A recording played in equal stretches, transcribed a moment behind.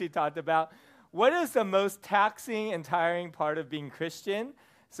he talked about what is the most taxing and tiring part of being Christian.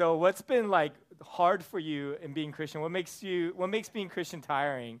 So what's been like hard for you in being Christian? What makes being Christian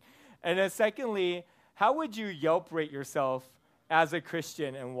tiring? And then secondly, how would you Yelp rate yourself as a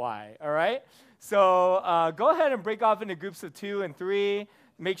Christian and why? All right? So go ahead and break off into groups of 2 and 3.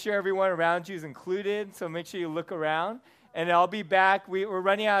 Make sure everyone around you is included. So make sure you look around. And I'll be back. We're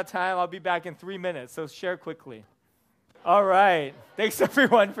running out of time. I'll be back in 3 minutes. So share quickly. All right. Thanks,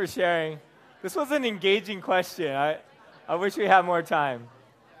 everyone, for sharing. This was an engaging question. I wish we had more time.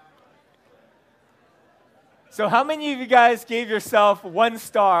 So how many of you guys gave yourself 1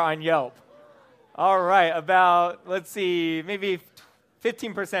 star on Yelp? All right, about, let's see, maybe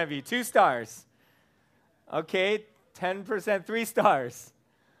 15% of you, 2 stars. Okay, 10%, 3 stars.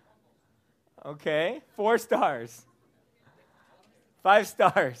 Okay, 4 stars. 5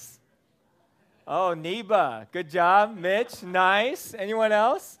 stars. Oh, Neba, good job. Mitch, nice. Anyone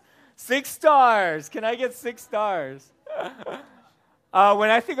else? 6 stars. Can I get 6 stars? When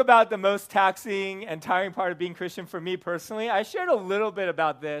I think about the most taxing and tiring part of being Christian for me personally, I shared a little bit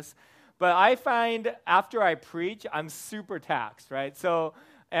about this, but I find after I preach, I'm super taxed, right? So,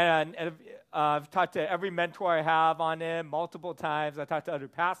 and I've talked to every mentor I have on it multiple times. I talked to other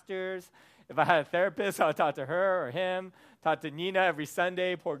pastors. If I had a therapist, I would talk to her or him. Talk to Nina every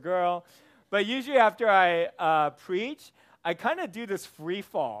Sunday, poor girl. But usually after I preach, I kind of do this free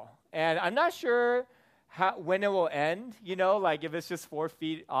fall. And I'm not sure when it will end, like if it's just 4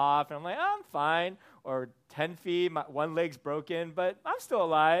 feet off, and I'm like, oh, I'm fine, or 10 feet, one leg's broken, but I'm still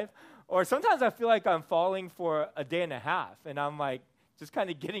alive. Or sometimes I feel like I'm falling for a day and a half, and I'm like just kind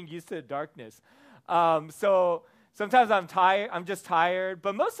of getting used to the darkness. So sometimes I'm just tired,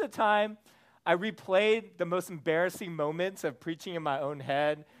 but most of the time, I replay the most embarrassing moments of preaching in my own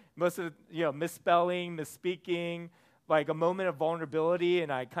head, most of misspelling, misspeaking, like a moment of vulnerability,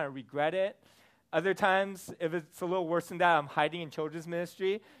 and I kind of regret it. Other times, if it's a little worse than that, I'm hiding in children's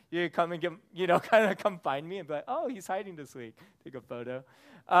ministry. You come and come find me and be like, oh, he's hiding this week. Take a photo.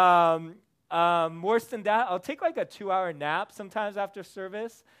 Worse than that, I'll take like a 2-hour nap sometimes after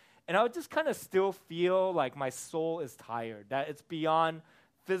service, and I'll just kind of still feel like my soul is tired, that it's beyond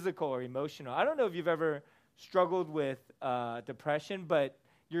physical or emotional. I don't know if you've ever struggled with depression, but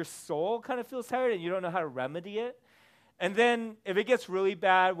your soul kind of feels tired and you don't know how to remedy it. And then if it gets really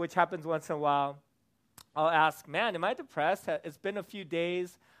bad, which happens once in a while, I'll ask, man, am I depressed? It's been a few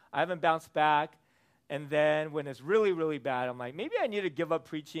days. I haven't bounced back. And then when it's really, really bad, I'm like, maybe I need to give up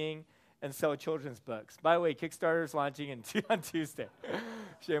preaching and sell children's books. By the way, Kickstarter is launching on Tuesday.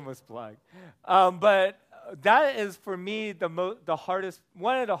 Shameless plug. But that is, for me, one of the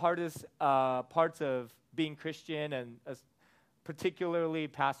hardest parts of being Christian and particularly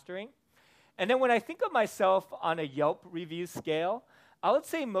pastoring. And then when I think of myself on a Yelp review scale, I would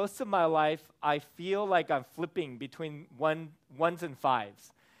say most of my life I feel like I'm flipping between ones and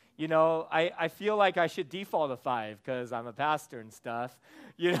 5s. I feel like I should default a 5 because I'm a pastor and stuff.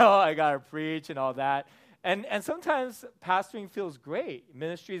 I got to preach and all that. And sometimes pastoring feels great.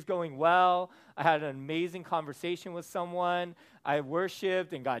 Ministry is going well. I had an amazing conversation with someone. I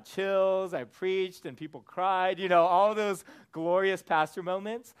worshiped and got chills. I preached and people cried. All those glorious pastor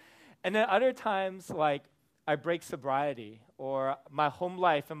moments. And then other times, like, I break sobriety, or my home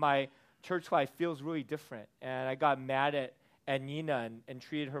life and my church life feels really different, and I got mad at Nina and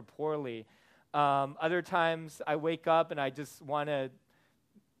treated her poorly. Other times, I wake up and I just want to,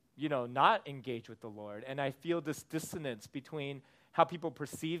 not engage with the Lord, and I feel this dissonance between how people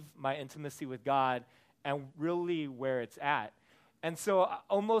perceive my intimacy with God and really where it's at. And so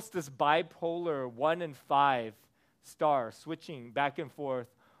almost this bipolar 1 and 5 star switching back and forth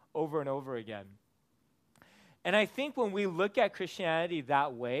over and over again. And I think when we look at Christianity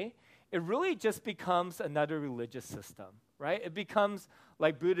that way, it really just becomes another religious system, right? It becomes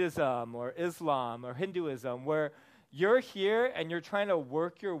like Buddhism or Islam or Hinduism, where you're here and you're trying to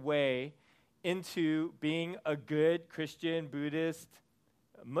work your way into being a good Christian, Buddhist,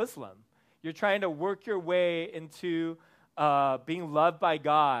 Muslim. You're trying to work your way into being loved by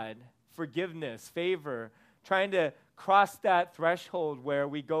God, forgiveness, favor, trying to cross that threshold where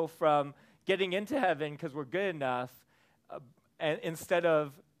we go from getting into heaven because we're good enough and instead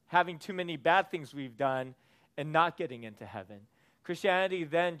of having too many bad things we've done and not getting into heaven. Christianity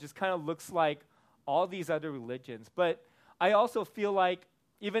then just kind of looks like all these other religions. But I also feel like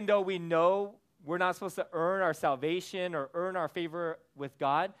even though we know we're not supposed to earn our salvation or earn our favor with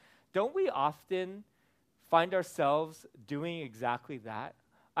God, don't we often find ourselves doing exactly that?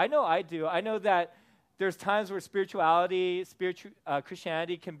 I know I do. I know that there's times where Christianity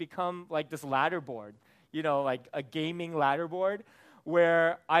can become like this ladder board, like a gaming ladder board,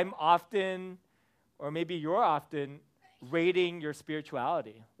 where I'm often, or maybe you're often, rating your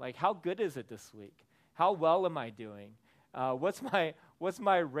spirituality. Like, how good is it this week? How well am I doing? What's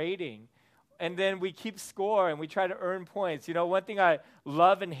my rating? And then we keep score and we try to earn points. You know, one thing I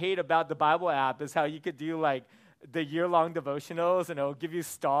love and hate about the Bible app is how you could do like the year-long devotionals and it'll give you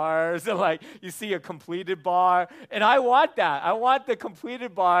stars and like you see a completed bar. And I want that. I want the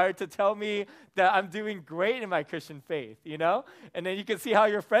completed bar to tell me that I'm doing great in my Christian faith, you know? And then you can see how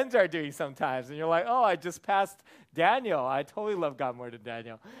your friends are doing sometimes. And you're like, oh, I just passed Daniel. I totally love God more than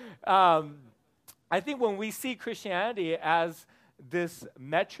Daniel. I think when we see Christianity as this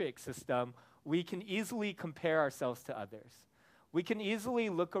metric system, we can easily compare ourselves to others. We can easily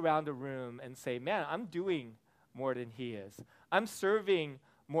look around the room and say, man, I'm doing more than he is. I'm serving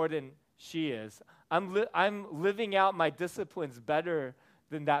more than she is. I'm living out my disciplines better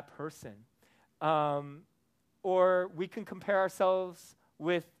than that person. Or we can compare ourselves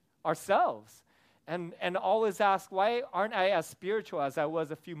with ourselves and always ask, why aren't I as spiritual as I was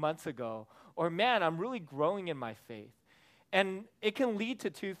a few months ago? Or, man, I'm really growing in my faith. And it can lead to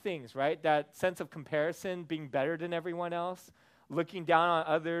two things, right? That sense of comparison, being better than everyone else, looking down on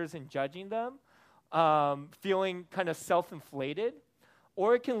others and judging them, feeling kind of self-inflated,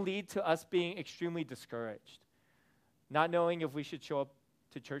 or it can lead to us being extremely discouraged, not knowing if we should show up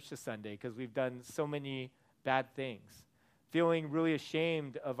to church this Sunday because we've done so many bad things, feeling really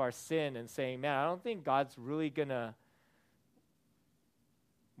ashamed of our sin and saying, man, I don't think God's really going to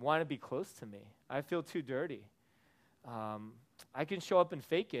want to be close to me. I feel too dirty. I can show up and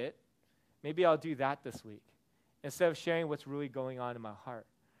fake it. Maybe I'll do that this week instead of sharing what's really going on in my heart,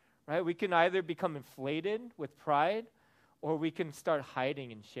 right? We can either become inflated with pride or we can start hiding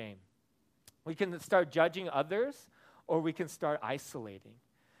in shame. We can start judging others or we can start isolating.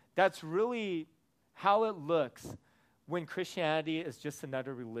 That's really how it looks when Christianity is just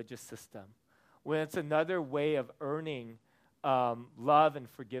another religious system, when it's another way of earning love and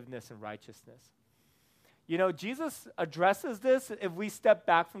forgiveness and righteousness. You know, Jesus addresses this. If we step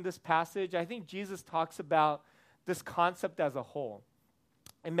back from this passage, I think Jesus talks about this concept as a whole.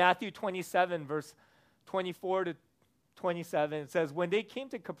 In Matthew 27, verse 24 to 27, it says, when they came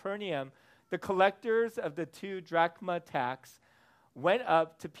to Capernaum, the collectors of the 2 drachma tax went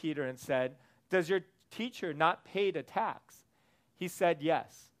up to Peter and said, does your teacher not pay the tax? He said,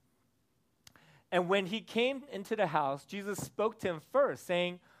 yes. And when he came into the house, Jesus spoke to him first,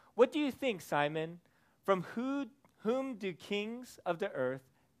 saying, what do you think, Simon? From whom do kings of the earth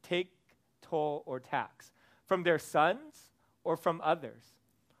take toll or tax? From their sons or from others?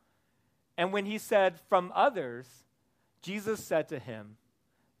 And when he said, from others, Jesus said to him,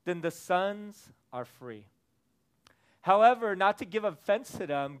 then the sons are free. However, not to give offense to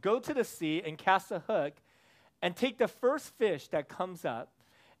them, go to the sea and cast a hook and take the first fish that comes up.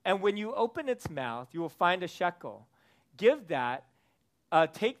 And when you open its mouth, you will find a shekel. Take that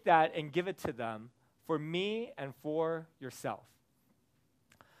and give it to them for me and for yourself.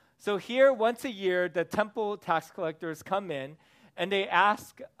 So here, once a year, the temple tax collectors come in and they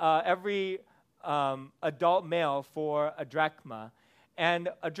ask every adult male for a drachma. And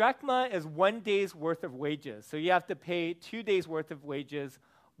a drachma is 1 day's worth of wages. So you have to pay 2 days' worth of wages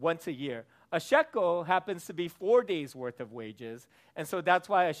once a year. A shekel happens to be 4 days' worth of wages. And so that's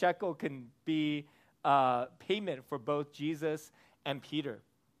why a shekel can be payment for both Jesus and Peter.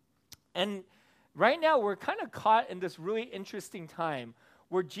 And right now, we're kind of caught in this really interesting time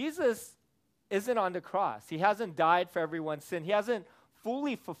where Jesus isn't on the cross. He hasn't died for everyone's sin. He hasn't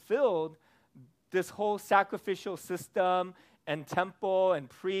fully fulfilled this whole sacrificial system and temple and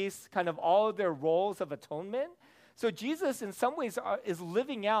priests, kind of all of their roles of atonement. So Jesus, in some ways, is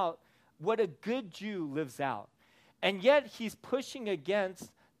living out what a good Jew lives out. And yet, he's pushing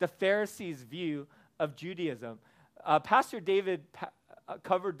against the Pharisees' view of Judaism. Pastor David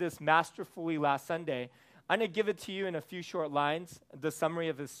covered this masterfully last Sunday. I'm going to give it to you in a few short lines, the summary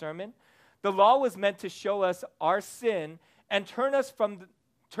of his sermon. The law was meant to show us our sin and turn us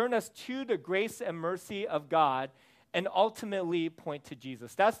to the grace and mercy of God and ultimately point to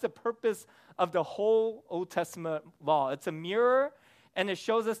Jesus. That's the purpose of the whole Old Testament law. It's a mirror, and it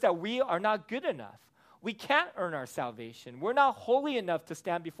shows us that we are not good enough. We can't earn our salvation. We're not holy enough to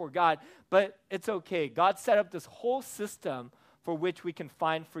stand before God, but it's okay. God set up this whole system for which we can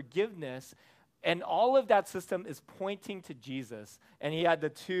find forgiveness, and all of that system is pointing to Jesus. And he had the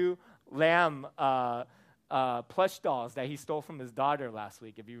 2 lamb plush dolls that he stole from his daughter last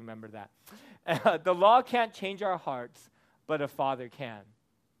week, if you remember that. The law can't change our hearts, but a father can.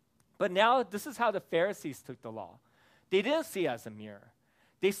 But now this is how the Pharisees took the law. They didn't see it as a mirror.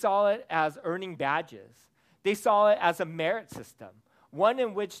 They saw it as earning badges. They saw it as a merit system. one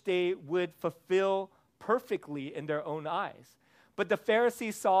in which they would fulfill perfectly in their own eyes. But the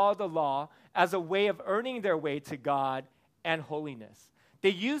Pharisees saw the law as a way of earning their way to God and holiness. They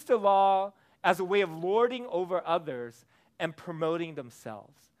used the law as a way of lording over others and promoting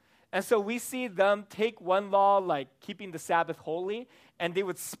themselves. And so we see them take one law, like keeping the Sabbath holy, and they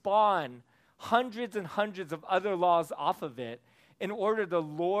would spawn hundreds and hundreds of other laws off of it in order to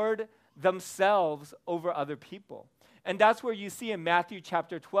lord themselves over other people. And that's where you see in Matthew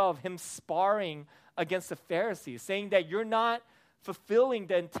chapter 12 him sparring against the Pharisees, saying that you're not fulfilling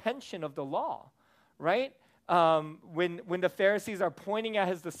the intention of the law, right? When the Pharisees are pointing at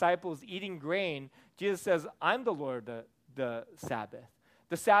his disciples eating grain, Jesus says, I'm the Lord of the Sabbath.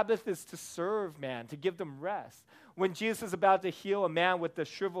 The Sabbath is to serve man, to give them rest. When Jesus is about to heal a man with the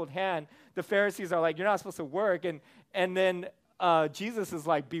shriveled hand, the Pharisees are like, you're not supposed to work. And then Jesus is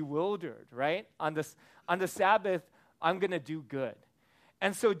like bewildered, right? On the Sabbath, I'm going to do good.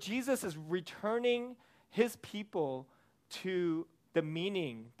 And so Jesus is returning his people to the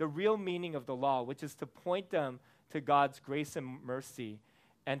meaning, the real meaning of the law, which is to point them to God's grace and mercy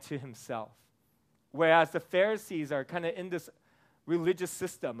and to himself. Whereas the Pharisees are kind of in this religious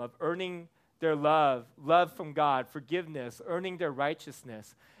system of earning their love from God, forgiveness, earning their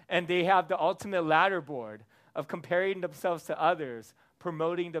righteousness. And they have the ultimate ladder board of comparing themselves to others,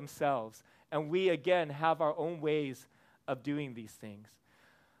 promoting themselves. And we, again, have our own ways of doing these things.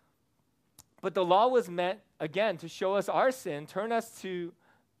 But the law was meant, again, to show us our sin, turn us to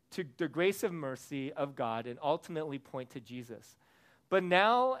the grace and mercy of God, and ultimately point to Jesus. But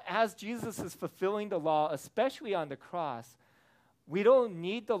now, as Jesus is fulfilling the law, especially on the cross, we don't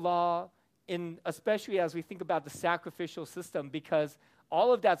need the law, especially as we think about the sacrificial system, because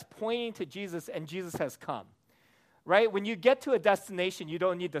all of that's pointing to Jesus, and Jesus has come. Right? When you get to a destination, you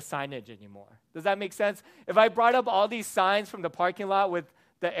don't need the signage anymore. Does that make sense? If I brought up all these signs from the parking lot with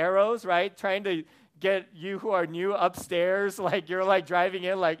the arrows, right, trying to get you who are new upstairs, like you're like driving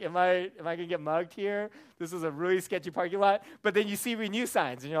in, like, am I gonna get mugged here? This is a really sketchy parking lot. But then you see Renew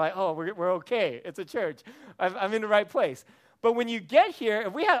signs, and you're like, oh, we're okay. It's a church. I'm in the right place. But when you get here,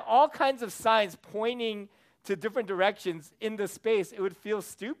 if we had all kinds of signs pointing to different directions in the space, it would feel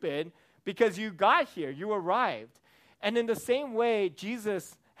stupid because you got here, you arrived. And in the same way,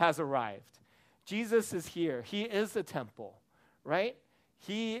 Jesus has arrived. Jesus is here. He is the temple, right?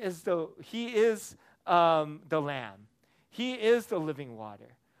 He is the Lamb. He is the living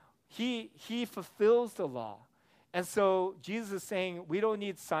water. He fulfills the law. And so Jesus is saying we don't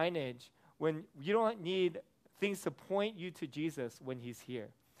need signage when you don't need things to point you to Jesus when he's here.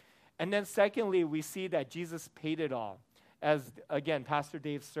 And then secondly, we see that Jesus paid it all, as, again, Pastor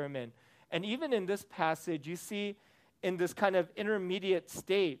Dave's sermon. And even in this passage, you see in this kind of intermediate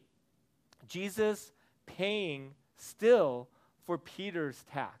state, Jesus paying still for Peter's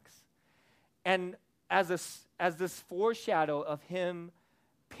tax. And as this foreshadow of him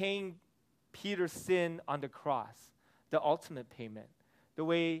paying Peter's sin on the cross, the ultimate payment, the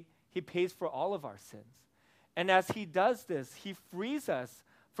way he pays for all of our sins. And as he does this, he frees us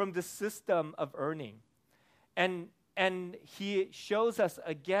from the system of earning. And he shows us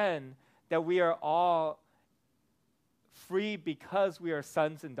again that we are all free because we are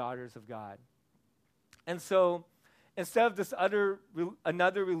sons and daughters of God. And so instead of this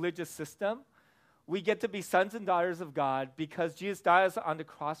another religious system, we get to be sons and daughters of God because Jesus died on the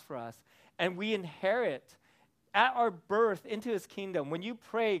cross for us. And we inherit at our birth into his kingdom. When you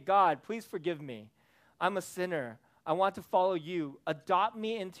pray, God, please forgive me. I'm a sinner. I want to follow you. Adopt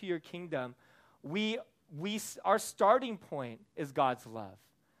me into your kingdom. Our starting point is God's love,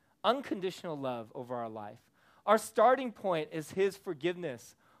 unconditional love over our life. Our starting point is his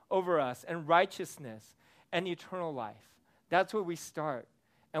forgiveness over us and righteousness and eternal life. That's where we start.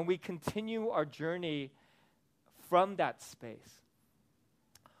 And we continue our journey from that space.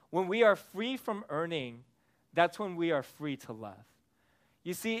 When we are free from earning, that's when we are free to love.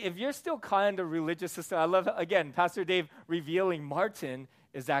 You see, if you're still caught in the religious system, I love, again, Pastor Dave revealing Martin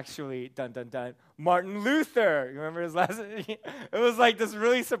is actually, Martin Luther. You remember his last? It was like this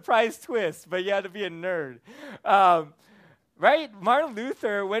really surprise twist, but you had to be a nerd. Right? Martin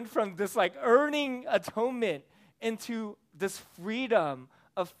Luther went from this like earning atonement into this freedom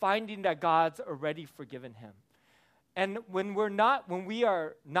of finding that God's already forgiven him. And when we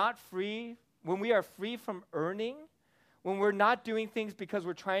are free from earning, when we're not doing things because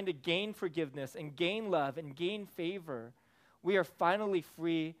we're trying to gain forgiveness and gain love and gain favor, we are finally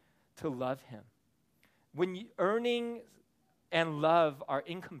free to love him. When earning and love are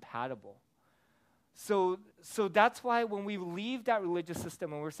incompatible. So that's why when we leave that religious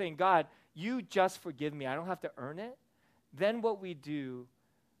system and we're saying, God, you just forgive me, I don't have to earn it, then what we do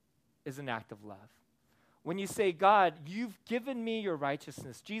is an act of love. When you say, God, you've given me your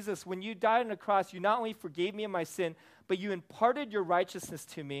righteousness. Jesus, when you died on the cross, you not only forgave me of my sin, but you imparted your righteousness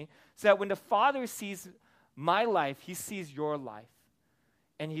to me so that when the Father sees my life, he sees your life.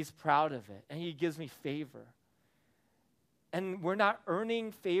 And he's proud of it. And he gives me favor. And we're not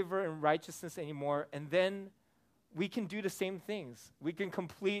earning favor and righteousness anymore. And then we can do the same things. We can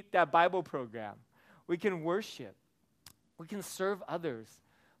complete that Bible program. We can worship. We can serve others.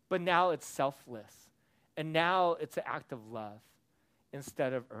 But now it's selfless. And now it's an act of love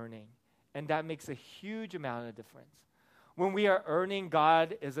instead of earning. And that makes a huge amount of difference. When we are earning,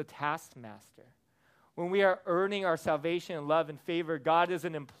 God is a taskmaster. When we are earning our salvation and love and favor, God is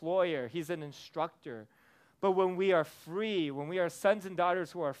an employer. He's an instructor. But when we are free, when we are sons and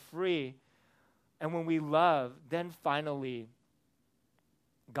daughters who are free, and when we love, then finally,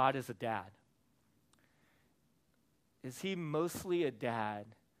 God is a dad. Is he mostly a dad?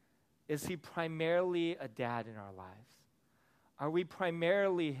 Is he primarily a dad in our lives? Are we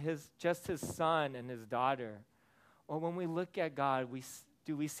primarily just his son and his daughter? Or when we look at God,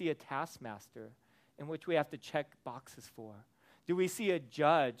 do we see a taskmaster in which we have to check boxes for? Do we see a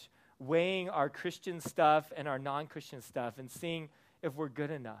judge weighing our Christian stuff and our non-Christian stuff and seeing if we're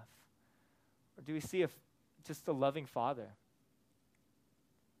good enough? Or do we see just a loving father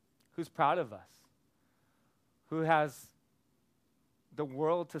who's proud of us, who has the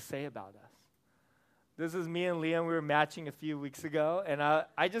world to say about us? This is me and Liam. We were matching a few weeks ago, and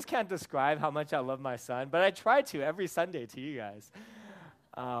I just can't describe how much I love my son, but I try to every Sunday to you guys.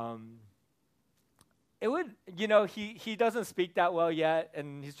 He doesn't speak that well yet,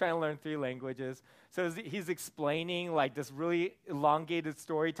 and he's trying to learn 3 languages. So he's explaining like this really elongated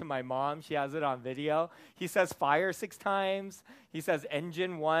story to my mom. She has it on video. He says fire 6 times. He says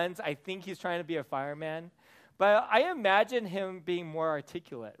engine once. I think he's trying to be a fireman. But I imagine him being more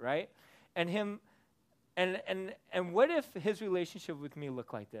articulate, right? And what if his relationship with me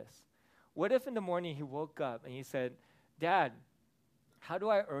looked like this? What if in the morning he woke up and he said, Dad, how do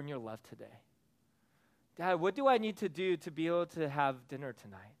I earn your love today? Dad, what do I need to do to be able to have dinner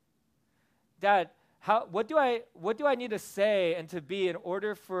tonight? Dad, what do I need to say and to be in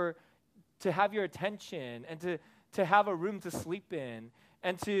order to have your attention and to have a room to sleep in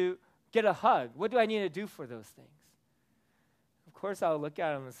and to get a hug? What do I need to do for those things? Of course, I'll look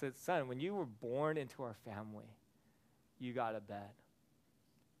at him and say, son, when you were born into our family, you got a bed.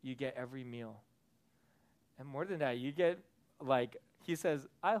 You get every meal. And more than that, you get he says,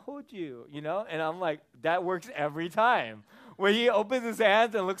 I hold you, And I'm like, that works every time. When he opens his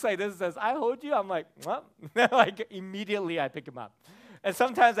hands and looks like this and says, I hold you, I'm like, what? Immediately I pick him up. And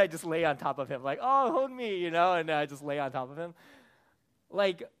sometimes I just lay on top of him, oh, hold me, and I just lay on top of him.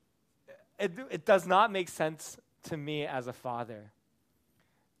 It does not make sense to me as a father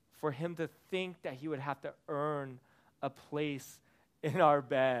for him to think that he would have to earn a place in our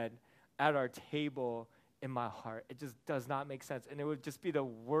bed, at our table, in my heart. It just does not make sense. And it would just be the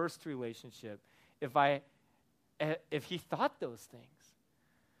worst relationship if he thought those things.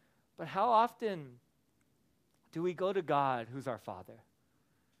 But how often do we go to God, who's our Father,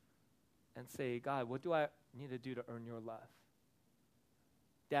 and say, God, what do I need to do to earn your love?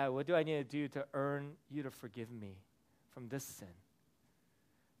 Dad, what do I need to do to earn you to forgive me from this sin?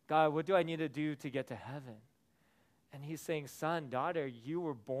 God, what do I need to do to get to heaven? And he's saying, son, daughter, you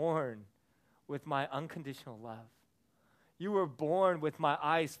were born with my unconditional love. You were born with my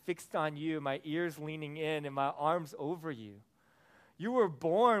eyes fixed on you, my ears leaning in, and my arms over you. You were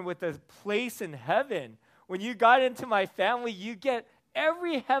born with a place in heaven. When you got into my family, you get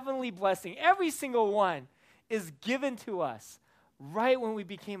every heavenly blessing. Every single one is given to us. Right when we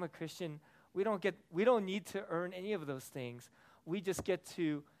became a Christian, we don't need to earn any of those things. We just get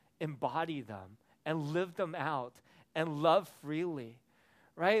to embody them and live them out and love freely.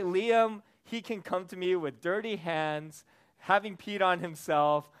 Right? Liam, he can come to me with dirty hands, having peed on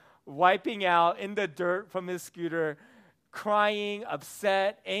himself, wiping out in the dirt from his scooter, crying,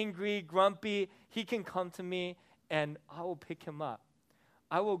 upset, angry, grumpy. He can come to me and I will pick him up.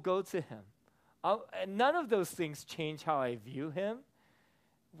 I will go to him. And none of those things change how I view him.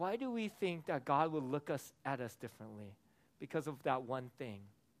 Why do we think that God would look at us differently? Because of that one thing.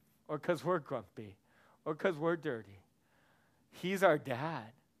 Or because we're grumpy. Or because we're dirty. He's our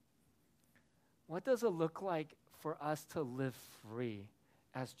dad. What does it look like for us to live free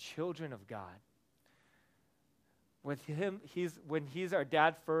as children of God? With him, when he's our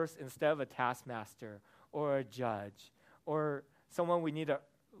dad first instead of a taskmaster or a judge or someone we need to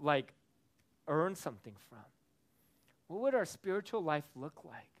earn something from. What would our spiritual life look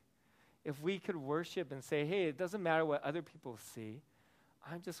like? if we could worship and say, hey, it doesn't matter what other people see.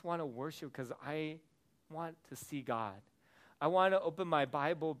 I just want to worship because I want to see God. I want to open my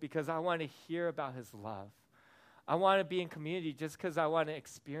Bible because I want to hear about his love. I want to be in community just because I want to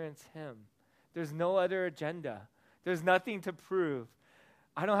experience him. There's no other agenda. There's nothing to prove.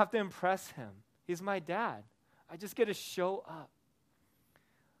 I don't have to impress him. He's my dad. I just get to show up.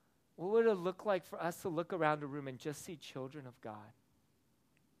 What would it look like for us to look around the room and just see children of God?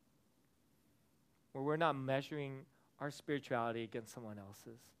 Where we're not measuring our spirituality against someone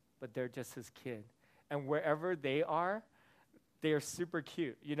else's, but they're just his kid. And wherever they are super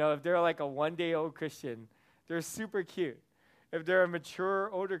cute. You know, if they're like a one-day-old Christian, they're super cute. If they're a mature,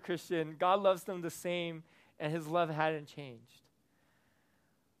 older Christian, God loves them the same, and his love hadn't changed.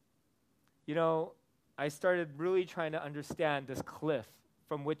 You know, I started really trying to understand this cliff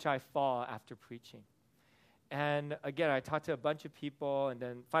from which I fall after preaching. And again, I talked to a bunch of people, and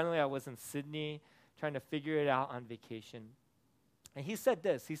then finally I was in Sydney trying to figure it out on vacation. And he said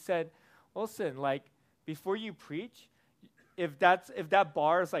this. He said, Wilson, like, before you preach, if that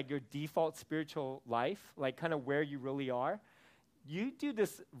bar is like your default spiritual life, like kind of where you really are, you do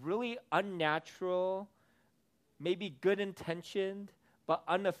this really unnatural, maybe good-intentioned, but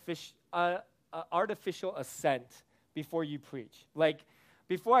artificial ascent before you preach. Like,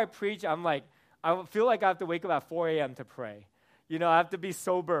 before I preach, I feel like I have to wake up at 4 a.m. to pray. You know, I have to be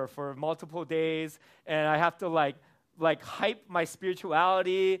sober for multiple days, and I have to like hype my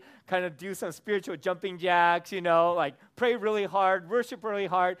spirituality, kind of do some spiritual jumping jacks, you know, like pray really hard, worship really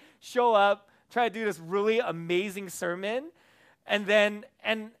hard, show up, try to do this really amazing sermon. And then,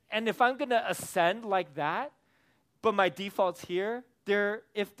 and if I'm going to ascend like that, but my default's here,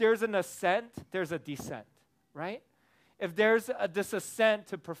 if there's an ascent, there's a descent, right? If there's this ascent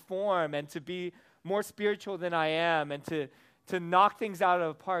to perform and to be more spiritual than I am and to knock things out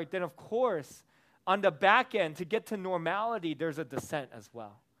of the park, then of course, on the back end, to get to normality, there's a descent as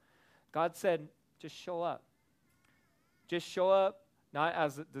well. God said, just show up. Just show up, not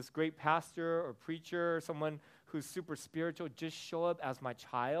as this great pastor or preacher or someone who's super spiritual. Just show up as my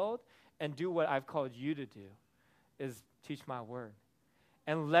child and do what I've called you to do, is teach my word.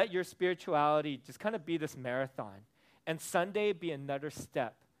 And let your spirituality just kind of be this marathon. And Sunday be another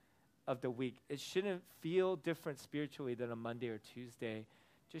step of the week. It shouldn't feel different spiritually than a Monday or Tuesday.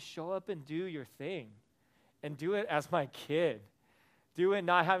 Just show up and do your thing. And do it as my kid. Do it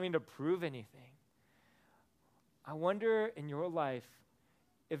not having to prove anything. I wonder in your life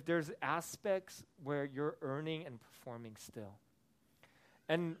if there's aspects where you're earning and performing still.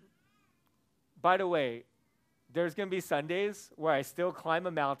 And by the way, there's going to be Sundays where I still climb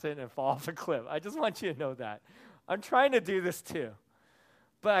a mountain and fall off a cliff. I just want you to know that. I'm trying to do this too.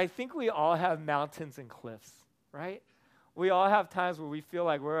 But I think we all have mountains and cliffs, right? We all have times where we feel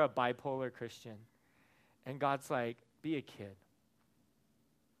like we're a bipolar Christian. And God's like, be a kid.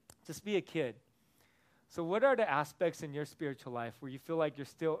 Just be a kid. So what are the aspects in your spiritual life where you feel like you're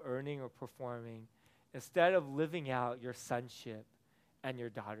still earning or performing instead of living out your sonship and your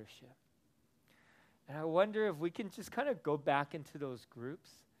daughtership? And I wonder if we can just kind of go back into those groups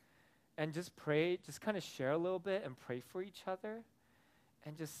and just pray, just kind of share a little bit and pray for each other.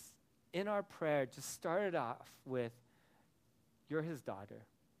 And just in our prayer, just start it off with, you're his daughter,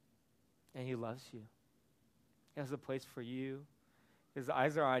 and he loves you. He has a place for you. His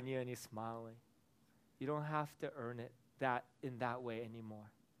eyes are on you, and he's smiling. You don't have to earn it in that way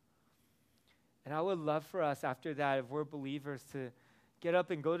anymore. And I would love for us after that, if we're believers, to get up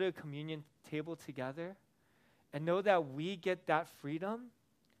and go to a communion table together and know that we get that freedom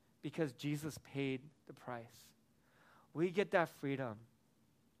because Jesus paid the price. We get that freedom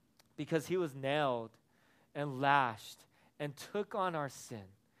because he was nailed and lashed and took on our sin.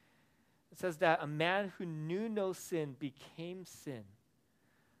 It says that a man who knew no sin became sin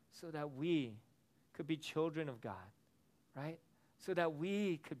so that we could be children of God, right? So that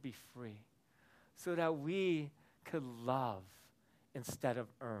we could be free, so that we could love instead of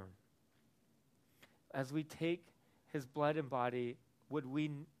earn. As we take his blood and body, would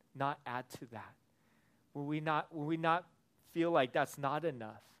we not add to that? Will we not feel like that's not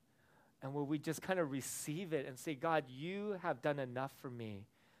enough? And will we just kind of receive it and say, God, you have done enough for me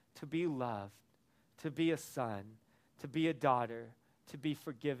to be loved, to be a son, to be a daughter, to be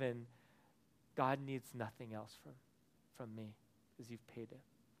forgiven. God needs nothing else from me because you've paid it.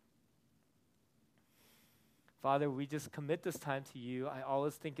 Father, we just commit this time to you. I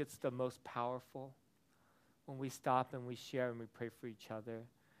always think it's the most powerful when we stop and we share and we pray for each other.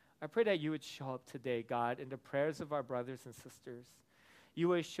 I pray that you would show up today, God, in the prayers of our brothers and sisters. You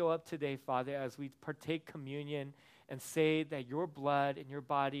would show up today, Father, as we partake communion and say that your blood and your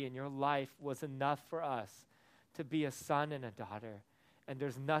body and your life was enough for us to be a son and a daughter. And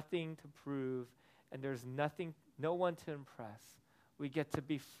there's nothing to prove, and there's no one to impress. We get to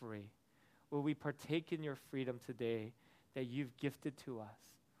be free. Will we partake in your freedom today that you've gifted to us?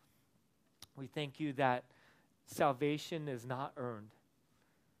 We thank you that salvation is not earned.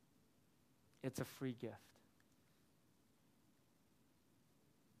 It's a free gift.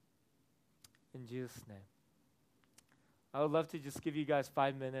 In Jesus' name. I would love to just give you guys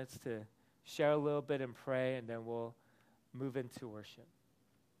 5 minutes to share a little bit and pray, and then we'll move into worship.